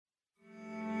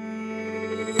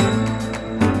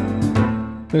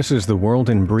This is The World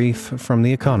in Brief from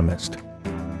The Economist.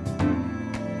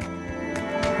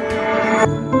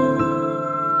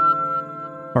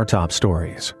 Our top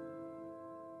stories.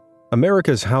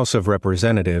 America's House of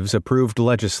Representatives approved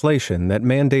legislation that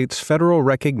mandates federal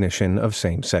recognition of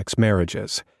same-sex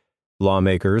marriages.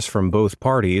 Lawmakers from both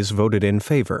parties voted in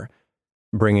favor,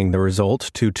 bringing the result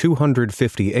to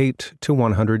 258 to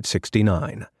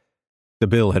 169. The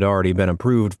bill had already been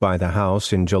approved by the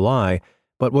House in July,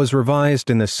 but was revised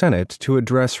in the Senate to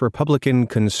address Republican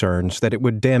concerns that it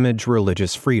would damage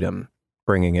religious freedom,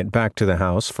 bringing it back to the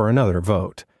House for another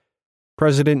vote.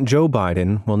 President Joe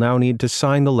Biden will now need to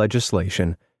sign the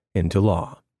legislation into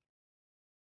law.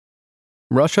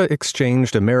 Russia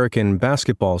exchanged American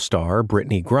basketball star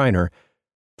Brittney Griner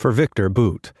for Victor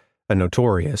Bout, a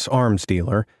notorious arms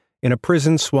dealer, in a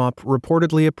prison swap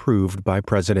reportedly approved by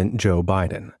President Joe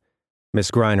Biden. Ms.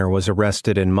 Griner was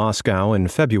arrested in Moscow in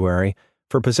February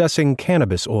for possessing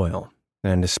cannabis oil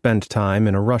and spent time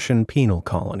in a Russian penal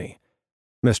colony.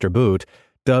 Mr. Bout,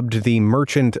 dubbed the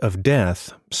Merchant of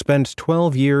Death, spent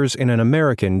 12 years in an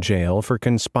American jail for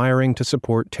conspiring to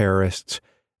support terrorists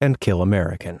and kill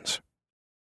Americans.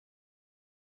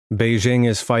 Beijing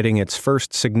is fighting its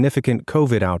first significant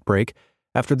COVID outbreak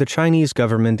after the Chinese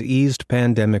government eased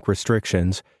pandemic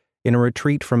restrictions in a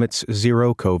retreat from its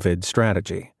zero-COVID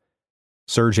strategy.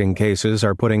 Surging cases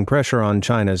are putting pressure on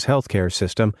China's healthcare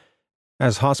system,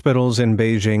 as hospitals in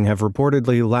Beijing have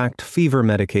reportedly lacked fever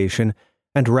medication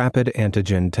and rapid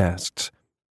antigen tests.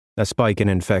 A spike in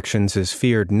infections is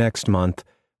feared next month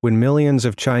when millions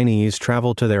of Chinese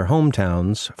travel to their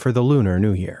hometowns for the Lunar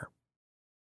New Year.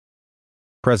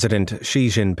 President Xi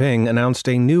Jinping announced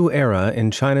a new era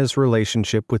in China's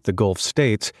relationship with the Gulf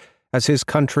states as his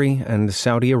country and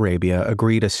Saudi Arabia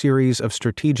agreed a series of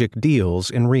strategic deals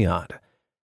in Riyadh.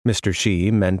 Mr.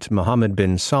 Xi met Mohammed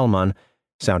bin Salman,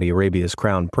 Saudi Arabia's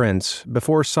crown prince,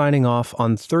 before signing off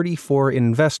on 34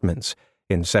 investments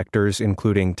in sectors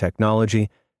including technology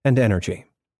and energy.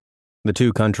 The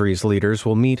two countries' leaders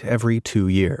will meet every 2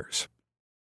 years.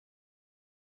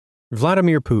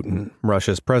 Vladimir Putin,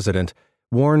 Russia's president,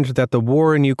 warned that the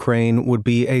war in Ukraine would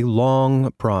be a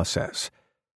long process.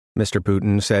 Mr.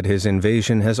 Putin said his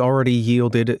invasion has already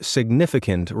yielded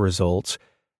significant results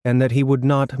and that he would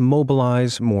not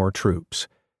mobilize more troops.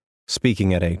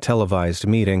 Speaking at a televised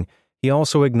meeting, he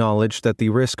also acknowledged that the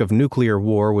risk of nuclear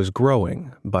war was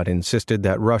growing, but insisted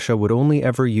that Russia would only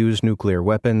ever use nuclear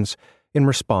weapons in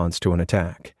response to an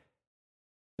attack.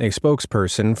 A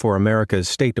spokesperson for America's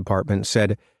State Department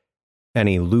said,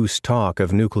 "Any loose talk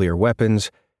of nuclear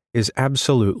weapons is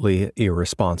absolutely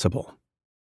irresponsible."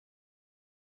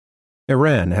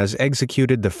 Iran has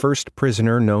executed the first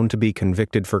prisoner known to be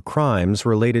convicted for crimes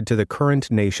related to the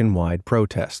current nationwide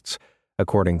protests,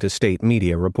 according to state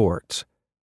media reports.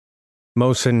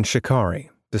 Mohsen Shikari,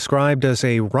 described as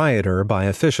a rioter by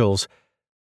officials,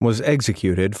 was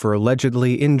executed for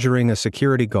allegedly injuring a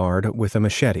security guard with a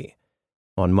machete.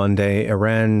 On Monday,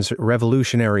 Iran's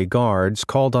Revolutionary Guards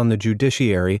called on the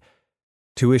judiciary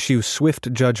to issue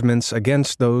swift judgments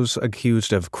against those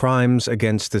accused of crimes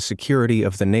against the security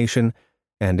of the nation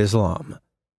and Islam.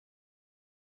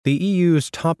 The EU's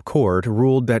top court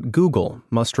ruled that Google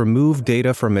must remove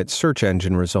data from its search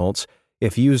engine results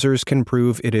if users can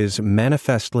prove it is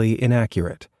manifestly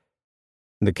inaccurate.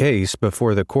 The case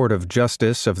before the Court of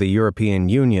Justice of the European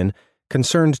Union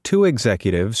concerned two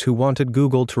executives who wanted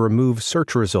Google to remove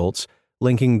search results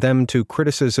linking them to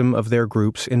criticism of their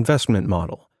group's investment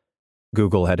model.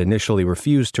 Google had initially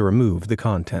refused to remove the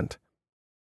content.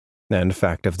 And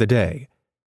fact of the day,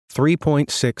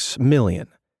 3.6 million,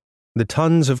 the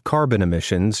tons of carbon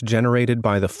emissions generated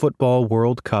by the Football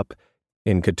World Cup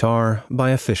in Qatar by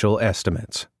official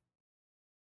estimates.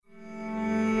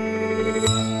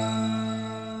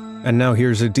 And now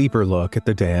here's a deeper look at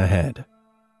the day ahead.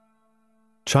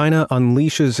 China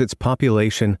unleashes its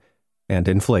population and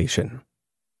inflation.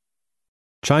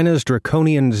 China's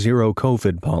draconian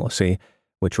zero-COVID policy,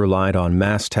 which relied on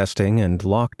mass testing and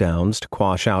lockdowns to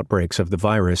quash outbreaks of the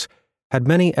virus, had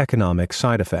many economic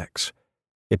side effects.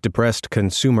 It depressed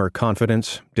consumer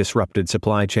confidence, disrupted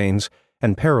supply chains,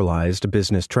 and paralyzed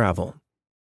business travel.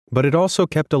 But it also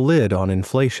kept a lid on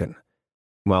inflation.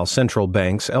 While central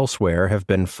banks elsewhere have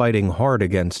been fighting hard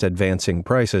against advancing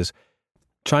prices,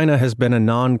 China has been a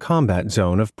non-combat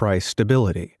zone of price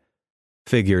stability.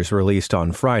 Figures released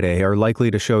on Friday are likely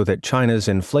to show that China's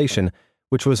inflation,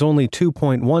 which was only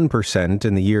 2.1%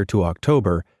 in the year to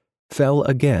October, fell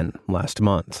again last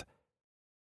month.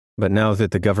 But now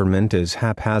that the government is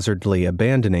haphazardly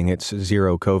abandoning its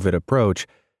zero-COVID approach,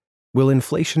 will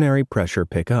inflationary pressure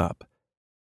pick up?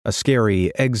 A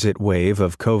scary exit wave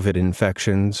of COVID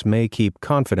infections may keep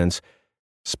confidence,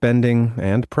 spending,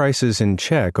 and prices in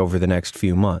check over the next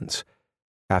few months.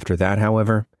 After that,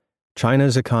 however,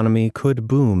 China's economy could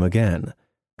boom again,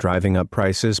 driving up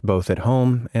prices both at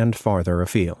home and farther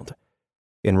afield.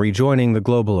 In rejoining the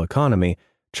global economy,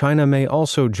 China may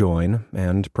also join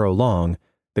and prolong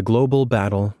the global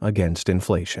battle against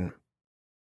inflation.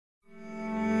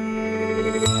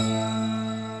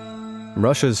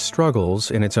 Russia's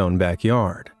struggles in its own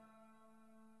backyard.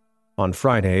 On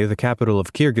Friday, the capital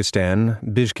of Kyrgyzstan,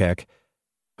 Bishkek,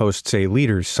 hosts a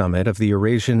leaders' summit of the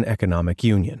Eurasian Economic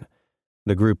Union.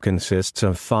 The group consists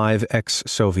of 5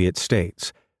 ex-Soviet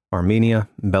states: Armenia,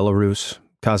 Belarus,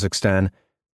 Kazakhstan,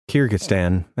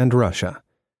 Kyrgyzstan, and Russia,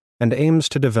 and aims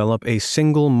to develop a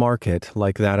single market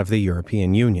like that of the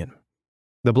European Union.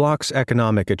 The bloc's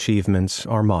economic achievements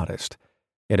are modest.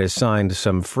 It has signed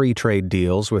some free trade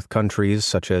deals with countries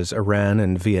such as Iran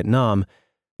and Vietnam,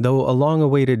 though a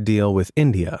long-awaited deal with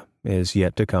India is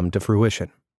yet to come to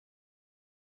fruition.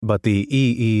 But the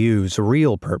EEU's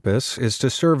real purpose is to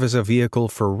serve as a vehicle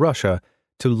for Russia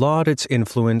to laud its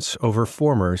influence over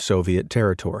former Soviet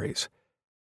territories.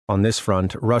 On this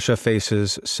front, Russia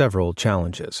faces several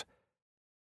challenges.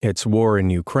 Its war in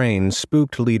Ukraine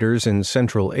spooked leaders in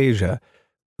Central Asia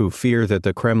who fear that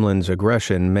the Kremlin's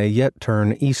aggression may yet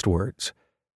turn eastwards.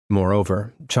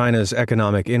 Moreover, China's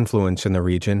economic influence in the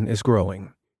region is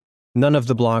growing. None of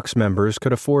the bloc's members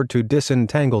could afford to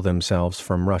disentangle themselves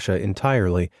from Russia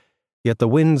entirely, yet the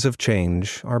winds of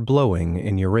change are blowing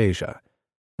in Eurasia,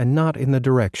 and not in the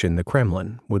direction the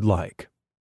Kremlin would like.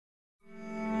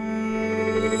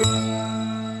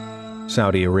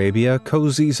 Saudi Arabia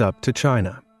cozies up to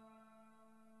China.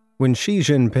 When Xi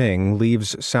Jinping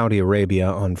leaves Saudi Arabia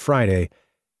on Friday,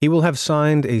 he will have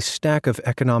signed a stack of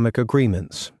economic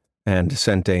agreements and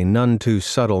sent a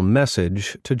none-too-subtle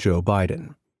message to Joe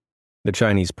Biden. The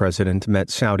Chinese president met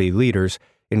Saudi leaders,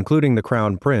 including the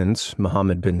Crown Prince,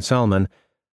 Mohammed bin Salman,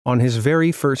 on his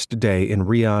very first day in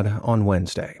Riyadh on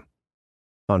Wednesday.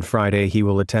 On Friday, he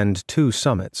will attend 2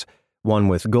 summits, one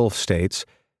with Gulf states,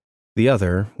 the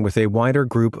other with a wider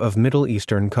group of Middle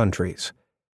Eastern countries.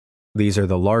 These are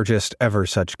the largest ever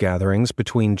such gatherings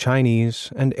between Chinese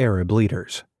and Arab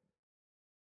leaders.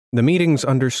 The meetings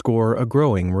underscore a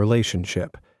growing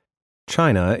relationship.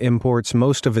 China imports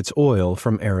most of its oil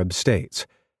from Arab states.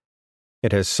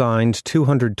 It has signed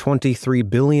 $223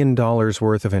 billion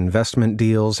worth of investment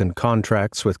deals and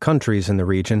contracts with countries in the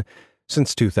region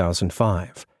since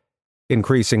 2005.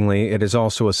 Increasingly, it is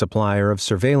also a supplier of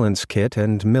surveillance kit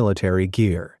and military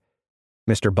gear.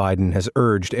 Mr. Biden has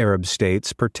urged Arab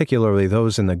states, particularly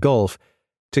those in the Gulf,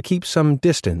 to keep some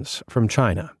distance from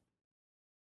China.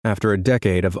 After a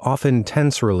decade of often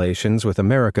tense relations with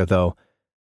America, though,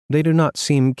 they do not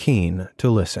seem keen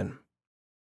to listen.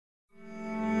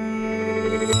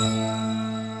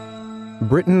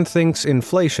 Britain thinks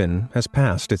inflation has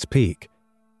passed its peak.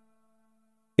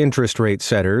 Interest rate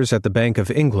setters at the Bank of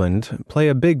England play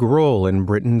a big role in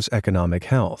Britain's economic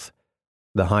health.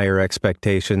 The higher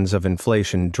expectations of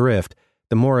inflation drift,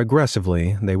 the more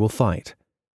aggressively they will fight.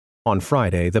 On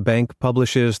Friday, the bank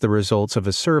publishes the results of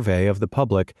a survey of the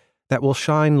public that will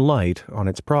shine light on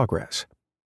its progress.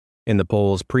 In the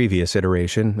poll's previous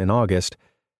iteration, in August,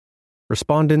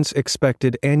 respondents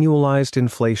expected annualized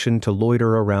inflation to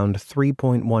loiter around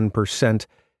 3.1%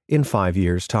 in 5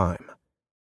 years' time.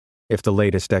 If the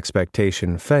latest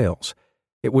expectation fails,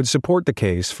 it would support the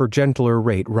case for gentler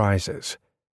rate rises.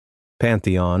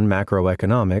 Pantheon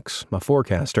Macroeconomics, a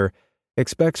forecaster,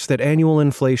 expects that annual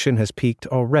inflation has peaked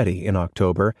already in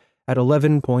October at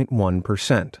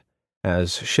 11.1%,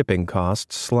 as shipping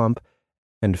costs slump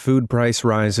and food price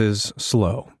rises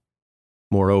slow.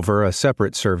 Moreover, a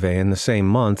separate survey in the same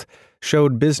month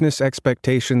showed business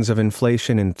expectations of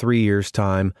inflation in 3 years'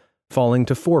 time falling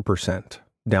to 4%,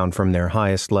 down from their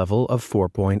highest level of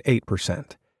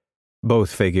 4.8%.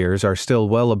 Both figures are still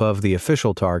well above the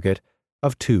official target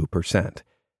of 2%,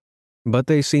 but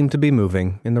they seem to be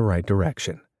moving in the right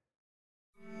direction.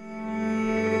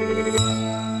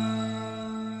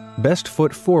 Best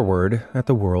foot forward at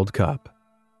the World Cup.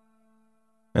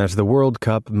 As the World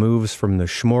Cup moves from the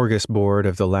smorgasbord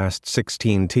of the last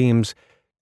 16 teams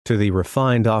to the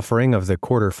refined offering of the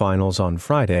quarterfinals on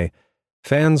Friday,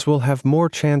 fans will have more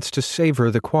chance to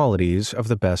savor the qualities of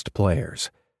the best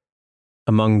players.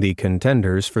 Among the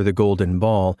contenders for the Golden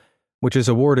Ball, which is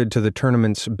awarded to the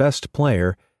tournament's best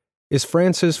player, is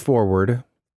France's forward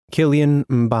Kylian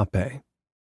Mbappé.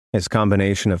 His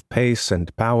combination of pace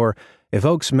and power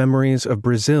evokes memories of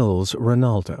Brazil's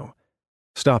Ronaldo.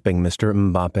 Stopping Mr.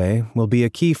 Mbappe will be a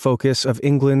key focus of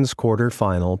England's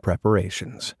quarter-final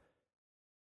preparations.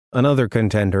 Another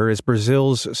contender is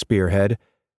Brazil's spearhead,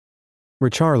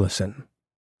 Richarlison,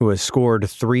 who has scored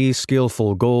 3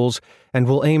 skillful goals and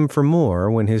will aim for more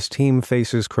when his team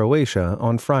faces Croatia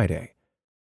on Friday.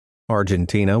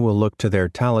 Argentina will look to their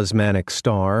talismanic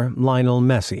star, Lionel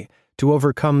Messi, to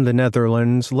overcome the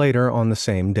Netherlands later on the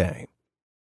same day.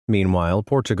 Meanwhile,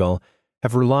 Portugal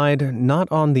have relied not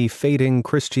on the fading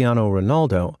Cristiano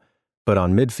Ronaldo, but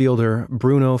on midfielder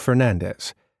Bruno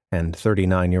Fernandes and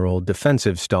 39-year-old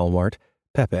defensive stalwart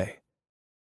Pepe.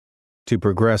 To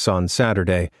progress on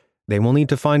Saturday, they will need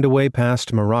to find a way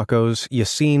past Morocco's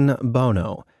Yassine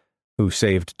Bono, who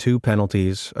saved 2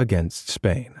 penalties against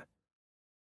Spain.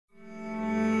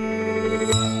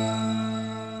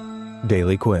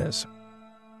 Daily Quiz.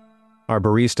 Our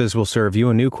baristas will serve you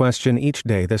a new question each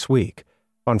day this week.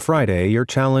 On Friday, your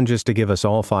challenge is to give us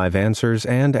all 5 answers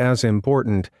and, as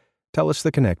important, tell us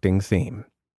the connecting theme.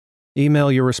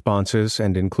 Email your responses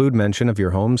and include mention of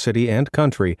your home city and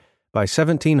country by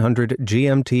 1700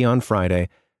 GMT on Friday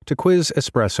to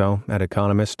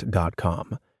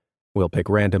quizespresso@economist.com. We'll pick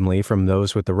randomly from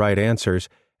those with the right answers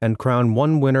and crown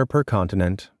 1 winner per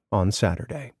continent on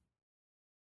Saturday.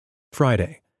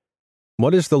 Friday.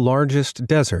 What is the largest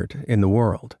desert in the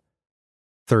world?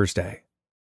 Thursday.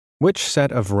 Which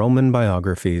set of Roman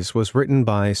biographies was written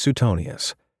by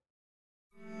Suetonius?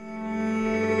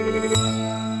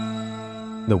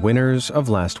 The winners of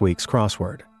last week's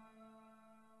crossword.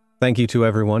 Thank you to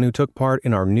everyone who took part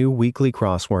in our new weekly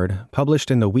crossword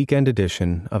published in the weekend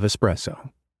edition of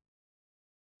Espresso.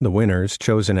 The winners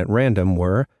chosen at random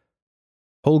were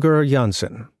Holger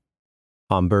Janssen,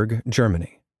 Hamburg,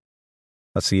 Germany;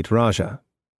 Asit Raja,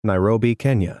 Nairobi,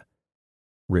 Kenya;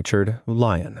 Richard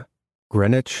Lyon,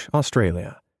 Greenwich,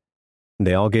 Australia.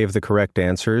 They all gave the correct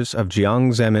answers of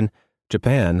Jiangzemin,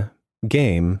 Japan,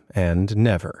 game, and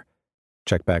never.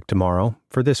 Check back tomorrow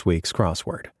for this week's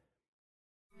crossword.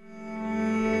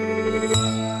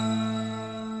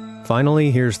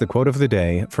 Finally, here's the quote of the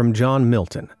day from John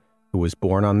Milton, who was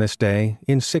born on this day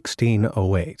in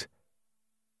 1608.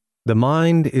 "The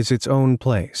mind is its own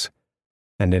place,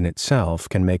 and in itself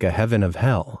can make a heaven of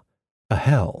hell, a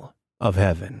hell of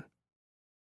heaven."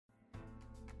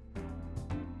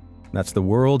 That's the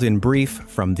world in brief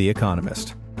from The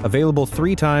Economist, available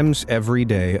 3 times every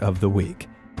day of the week.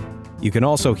 You can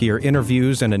also hear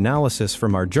interviews and analysis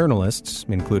from our journalists,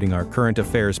 including our current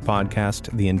affairs podcast,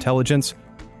 The Intelligence,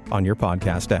 on your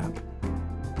podcast app.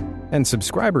 And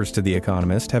subscribers to The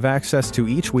Economist have access to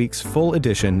each week's full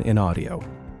edition in audio.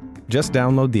 Just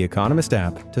download the Economist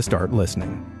app to start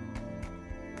listening.